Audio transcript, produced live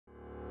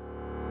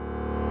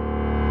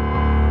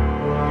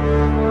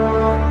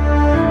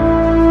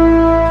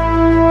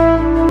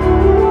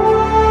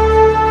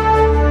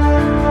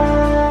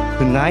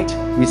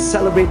we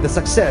celebrate the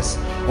success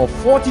of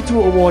 42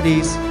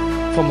 awardees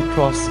from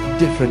across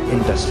different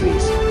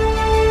industries.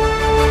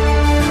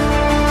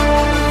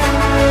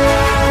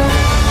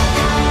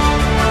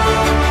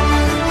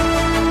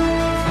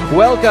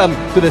 Welcome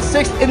to the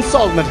 6th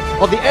installment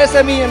of the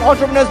SME and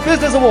Entrepreneurs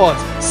Business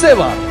Awards,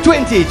 SEBA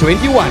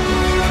 2021.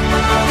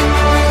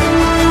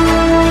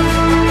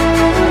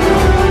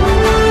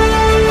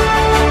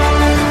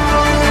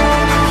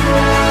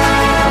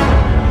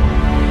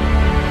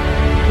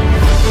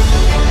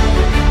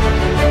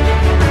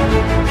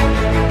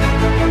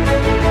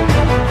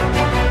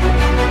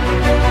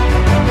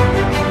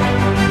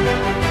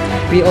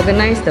 We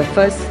organized the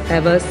first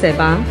ever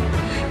SEBA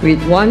with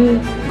one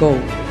goal: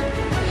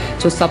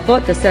 to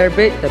support and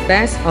celebrate the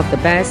best of the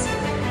best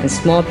in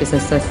small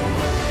businesses.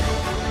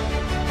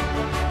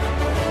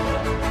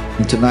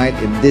 Tonight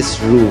in this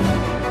room,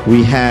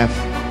 we have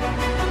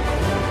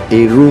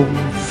a room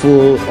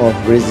full of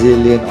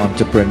resilient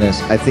entrepreneurs.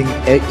 I think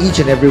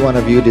each and every one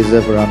of you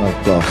deserve a round of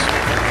applause.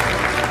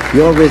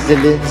 Your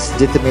resilience,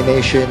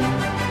 determination,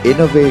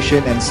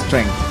 innovation and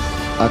strength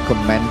are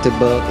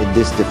commendable in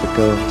these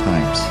difficult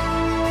times.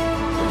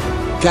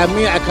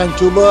 Kami akan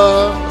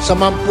cuba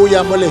semampu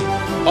yang boleh,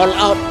 all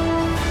out,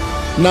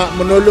 nak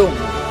menolong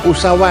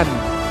usahawan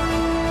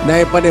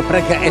daripada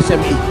peringkat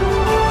SME.